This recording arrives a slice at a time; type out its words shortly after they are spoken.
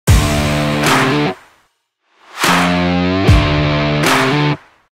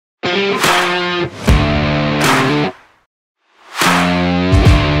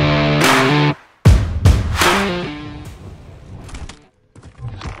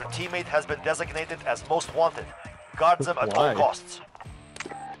teammate has been designated as most wanted. Guard them at all costs.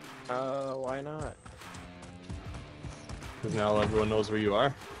 Why not? Because now everyone knows where you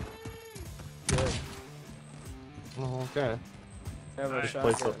are. Good. Oh, okay. Have a There's a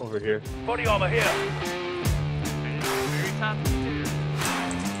place shotgun. over here. Body armor here. Very top.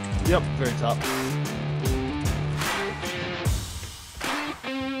 Yep, very top.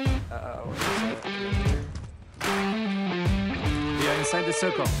 What is that? We are inside the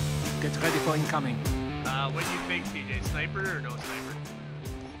circle. Get ready for incoming. What do you think, TJ? Sniper or no sniper?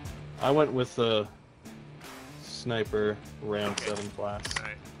 I went with the sniper Ram 7 flash.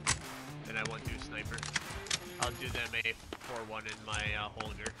 Alright. Then I won't do sniper. I'll do them A41 in my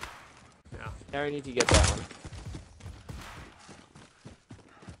holder. Yeah. Now we need to get that one.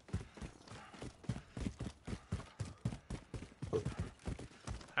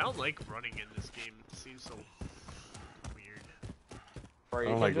 I don't like running in this game. It seems so weird. Or you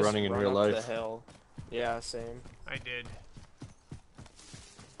I don't can like just running in run real up life. The hill. Yeah, same. I did.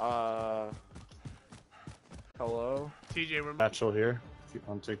 Hello? TJ, we're Satchel here. If you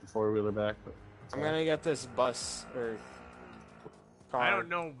want to take the 4-wheeler back. But I'm gonna get this bus or car. I don't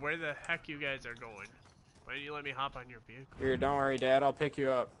know where the heck you guys are going. Why didn't you let me hop on your vehicle? Here, don't worry, Dad. I'll pick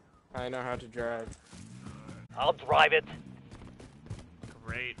you up. I know how to drive. I'll drive it.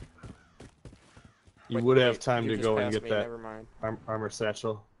 Great. you Wait, would have wait, time you to just go and passed get me, that Never mind. armor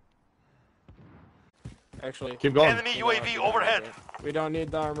satchel. Actually, Keep going. Enemy you know what, UAV we don't overhead. need it. We don't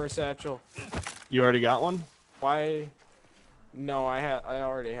need the armor satchel. You already got one? Why? No, I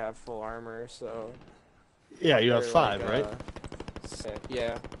already have full armor, so. Yeah, you have they're 5, like, right?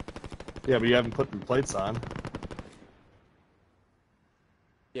 Yeah. Yeah, but you haven't put the plates on.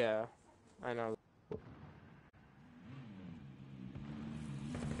 Yeah. I know.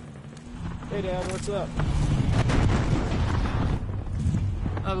 Hey, Dad, what's up?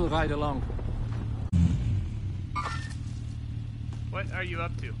 I will ride along. What are you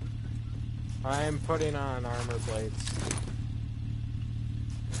up to? I'm putting on armor plates,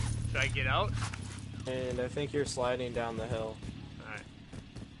 Should I get out? and I think you're sliding down the hill. Alright.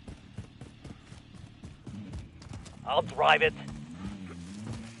 I'll drive it.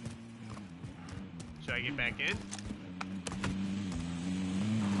 Should I get back in?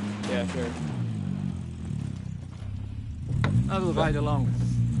 Yeah, sure. I will ride along.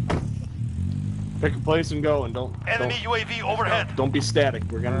 Pick a place and go, and don't Enemy UAV overhead. don't be static.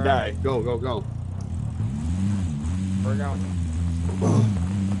 We're gonna die. Alright. Go, go, go. We're going.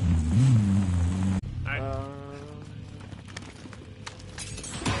 Alright.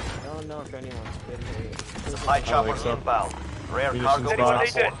 I don't know if anyone's been here. Supply chopper so. inbound. Rare Munitions cargo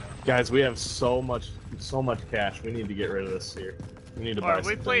box. transport. Guys, we have so much cash. We need to get rid of this here. We need to buy Are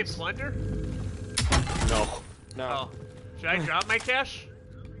we some playing things. Plunder? No. No. Oh. Should I drop my cash?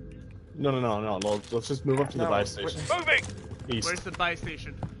 No. Let's just move up to the No, buy we're- station. Moving. East. Where's the buy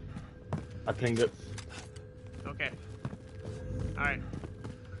station? I pinged it. Okay. Alright.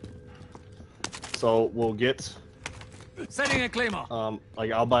 So we'll get Setting a claymore.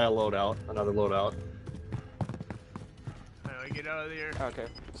 like I'll buy a loadout, another loadout. How do I get out of here? Okay,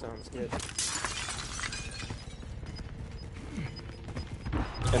 sounds good.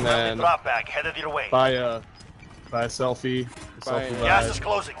 And then Drop bag headed your way. buy a selfie. Buy Selfie a- Gas buy. is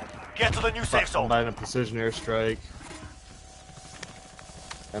closing. Get to the new safe I'm zone. buying a precision airstrike.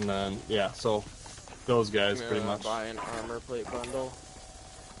 And then yeah, so those guys I'm pretty gonna much. buy an armor plate bundle.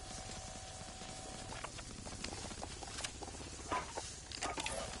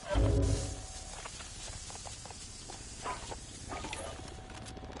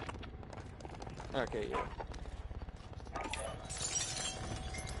 Okay, yeah.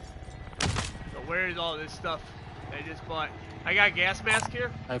 So where is all this stuff that I just bought? I got a gas mask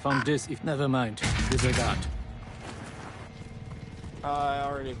here. I found this, if never mind. Disregard. I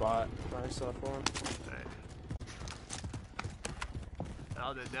already bought myself one.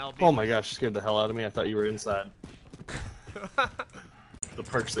 Alright. Now Oh my gosh, you scared the hell out of me. I thought you were inside. The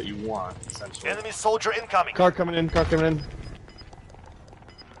perks that you want, essentially. Enemy soldier incoming. Car coming in, car coming in.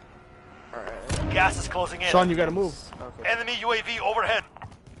 Alright. Gas is closing in. Sean, you gotta move. Okay. Enemy UAV overhead.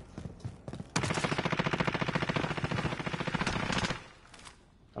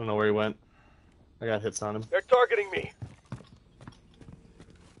 I don't know where he went. I got hits on him. They're targeting me.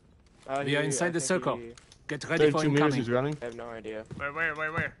 We are inside I the think circle. he- Get ready for 32 meters, incoming. he's running. I have no idea.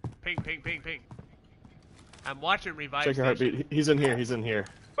 Where? Ping. I'm watching Revive Check your Station. heartbeat. He's in here, he's in here.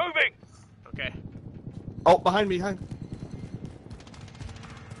 Moving. Okay. Oh, behind me, behind.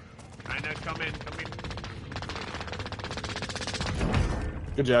 Trying to come in.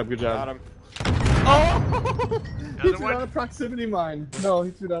 Good job, good Got job. him. Oh! He Another threw down a one? proximity mine. No,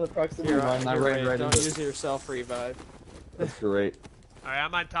 he threw down a proximity You're mine. And I you're ran right Don't into use it. your self revive. That's great. Alright,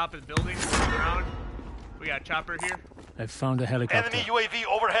 I'm on top of the building. Looking around. We got a chopper here. I found a helicopter. Enemy UAV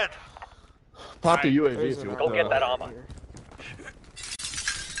overhead. Pop the UAV There's if you an want. Go get that armor. here.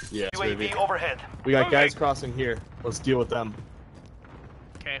 Yeah, UAV UAV. overhead. We got guys crossing here. Let's deal with them.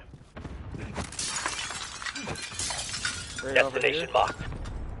 Okay. Right over here. marked.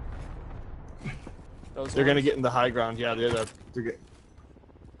 Those They're gonna ones? get in the high ground. Yeah, they're get.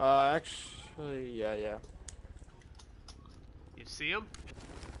 Actually, yeah. You see them?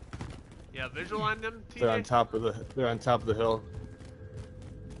 Yeah, visual on them, TJ? They're on top of the. They're on top of the hill.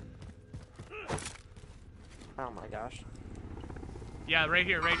 Oh my gosh. Yeah, right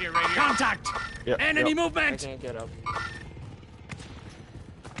here, right here, right here. Contact! Yep, Enemy yep. I movement! can't get up.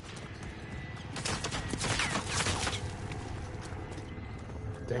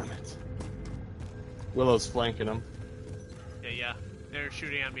 Damn it. Willow's flanking them. Yeah. They're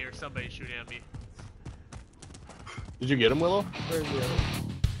shooting at me, or somebody's shooting at me. Did you get him, Willow? Where's the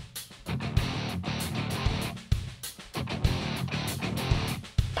other?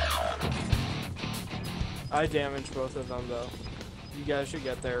 I damaged both of them though. You guys should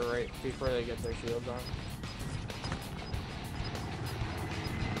get there right before they get their shields on.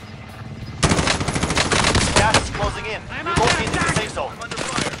 Gas is closing in. Relocate to the safe zone.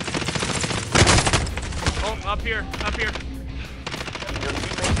 Oh, up here, up here. Your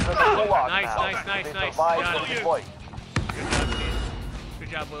teammates are in the gulag Nice, now. nice, nice, They nice. survived Got will him. deploy. Good job, team. Good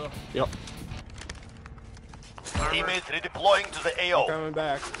job, Willow. Yep. Teammates redeploying to the AO. Coming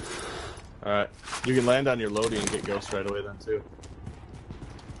back. Alright. You can land on your loading and get ghost right away then too.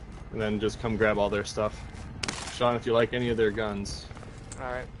 And then just come grab all their stuff. Sean, if you like any of their guns.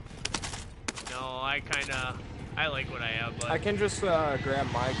 Alright. No, I like what I have, but I can just grab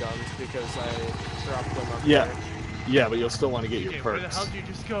my guns because I dropped them up Yeah. there. Yeah, but you'll still want to get your okay, where the perks. hell did you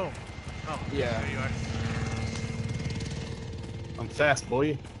just go? Oh, Yeah. there you are. I'm fast,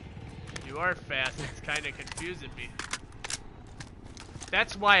 boy. You are fast. It's kind of confusing me.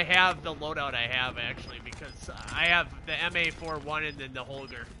 That's why I have the loadout I have, actually, because I have the MA41 and then the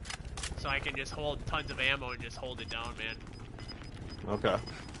Holger. So I can just hold tons of ammo and just hold it down, man. Okay.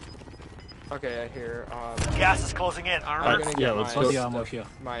 Okay, I hear. Gas is closing in. I'm Armor? gonna Yeah, get let's my, go. The ammo here.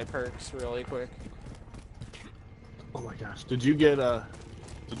 my perks really quick. Oh my gosh. Did you get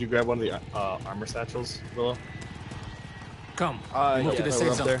did you grab one of the armor satchels, Willow? Come. Move to yeah, the That safe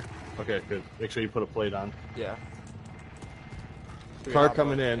were up zone. there? Okay, good. Make sure you put a plate on. Yeah. Car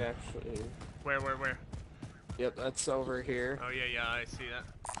coming in. Actually, Where? yep, that's over here. Oh, yeah, I see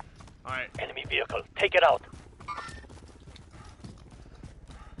that. Alright. Enemy vehicle. Take it out.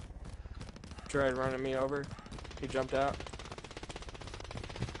 Tried running me over. He jumped out.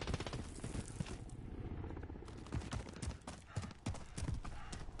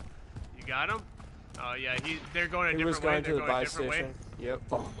 You got him? Oh, yeah, they're going a He was different way. going They're to the going a buy different way. station. Yep.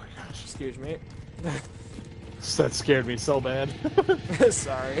 Oh my gosh. Excuse me. That scared me so bad.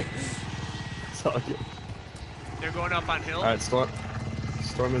 Sorry. It's all good. They're going up on hill. Alright,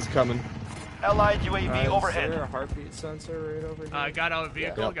 Storm is coming. Allied UAV Is overhead. there a heartbeat sensor right over here? Got out of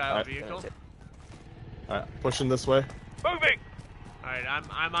vehicle, Yep, got out of alright. vehicle. Alright, pushing this way. Moving. Alright,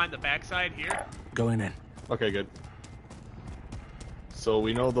 I'm on the backside here. Going in. Okay, good. So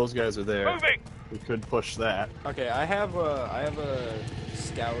we know those guys are there. Moving. We could push that. Okay, I have a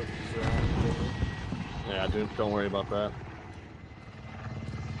scout drone. Yeah, don't worry about that.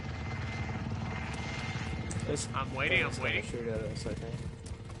 This I'm waiting, thing's I'm gonna waiting. Shoot at us, I think.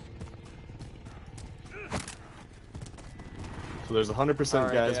 So there's 100%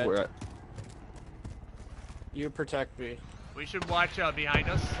 Alright, guys Dad. we're at. You protect me. We should watch behind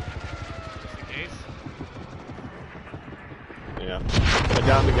us, just in case. Yeah. I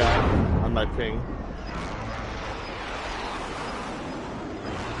downed the guy on my ping.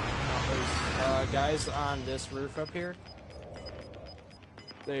 There's guys on this roof up here.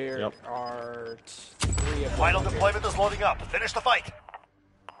 There Yep. are 3 of them. Final up here. deployment is loading up. Finish the fight. Okay,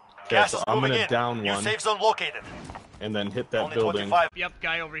 Gas so is I'm moving gonna in. down New one safe zone located. and then hit that Only building. 25. Yep,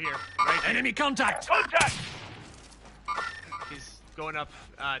 guy over here. Right here. Enemy contact! Contact. He's going up,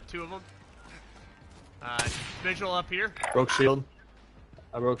 2 of them. Visual up here. Broke shield.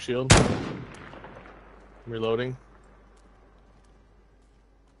 I broke shield. I'm reloading.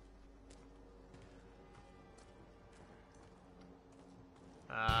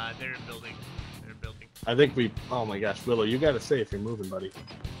 They're in building. They're in building. I think we. Oh my gosh, Willow, you gotta say if you're moving, buddy.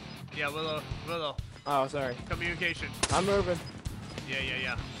 Yeah, Willow, Oh, sorry. communication. I'm moving.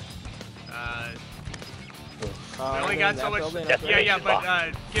 Yeah. We I'm only in got that so much. building up Yeah, there. yeah,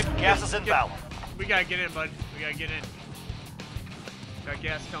 but get Gas is inbound. We gotta get in, bud. We We gotta get in. Got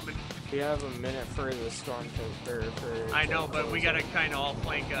gas coming. We have a minute for the storm to. I know, but we gotta kind of all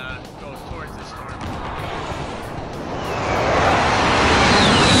flank, go towards the storm.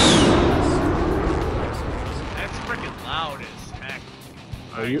 That's freaking loud as heck.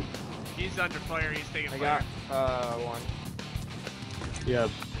 Are you? He's under fire. He's taking I fire. got one. Yeah,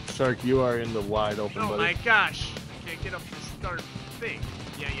 Shark, you are in the wide open, Oh buddy. my gosh! Can't get up the start thing.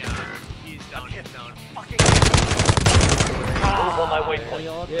 Yeah, he's down. He's down. Move on my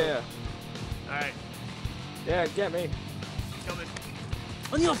waypoint. Yeah. All right, Yeah, get me. coming.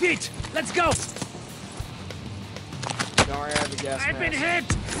 On your feet! Let's go! Don't worry, I have the gas I've been mask. hit!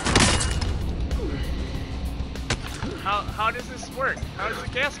 How does this work? How does the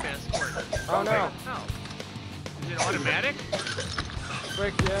gas mask work? Oh no. How? Is it automatic?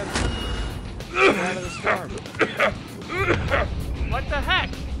 Quick, Jed. Get out of the storm. What the heck?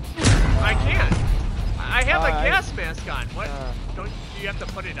 I can't. I have a gas mask on. What? Do you have to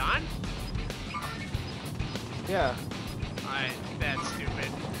put it on? Yeah. That's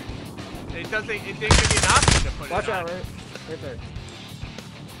stupid. It doesn't. It didn't give me an option to put Watch it on. out, right there.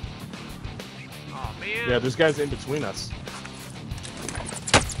 Oh man. Yeah, this guy's in between us.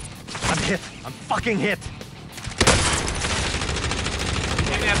 I'm hit. I'm fucking hit.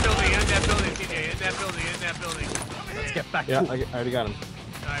 In that building. In that building, TJ. In that building. In that building. Let's get back Yeah, to it. I already got him.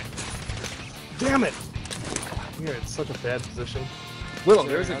 All right. Damn it! You're in such a bad position. Willow,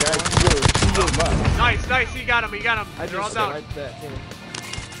 there's a guy really left. Nice. Nice. He got him. He got him. I They're all just down. right there. Here.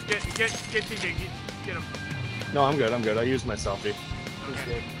 Get TJ. Get him. No, I'm good. I'm good. I used my selfie. He's Okay.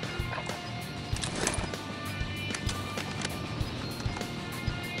 good.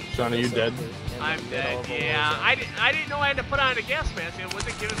 Sean, are you dead? I'm dead. Yeah. I didn't know I had to put on a gas mask. It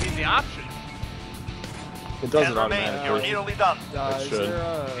wasn't giving me the option. It does 10 it remain. You're automatically. nearly done. Is should.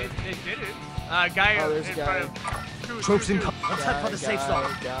 there It didn't. Guy Oh, in there's a front guy. of. Shoot, Troops shoot, incoming. Let's head for the safe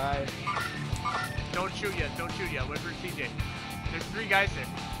zone. Guy. Don't shoot yet. Don't shoot yet. Wait for TJ. There's 3 guys there.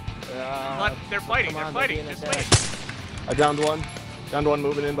 Uh, But they're fighting. come on, They're they're fighting. being Just attacked. wait. I downed one. Downed one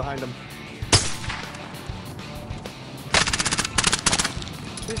moving in behind him.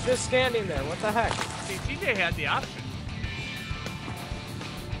 He's just standing there. What the heck? See, TJ had the option.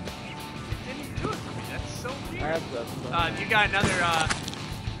 It didn't do it for me. That's so I weird. have the. You got another.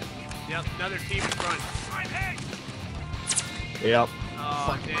 Yep, another team in front. Yep.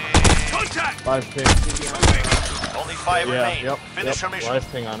 Oh dang. 5 ping. Only 5 Yeah, remain. yep. Finish Yep. your mission. Live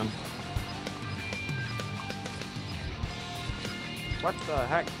ping on him. What the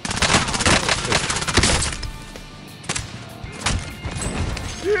heck?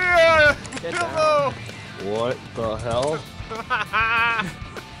 Yeah. Get Hello. What the hell?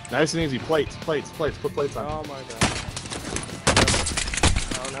 Nice and easy. Plates. Put plates on. Oh my god.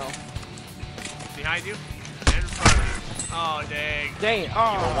 Oh no. Behind you. And in front of you. Oh dang. Dang. You're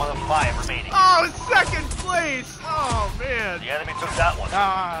Oh. 1 of 5 remaining. Oh, second place. Oh man. The enemy took that one.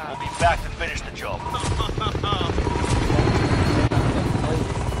 Ah. We'll be back to finish the job.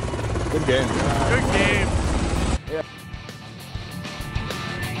 Good game. Good game.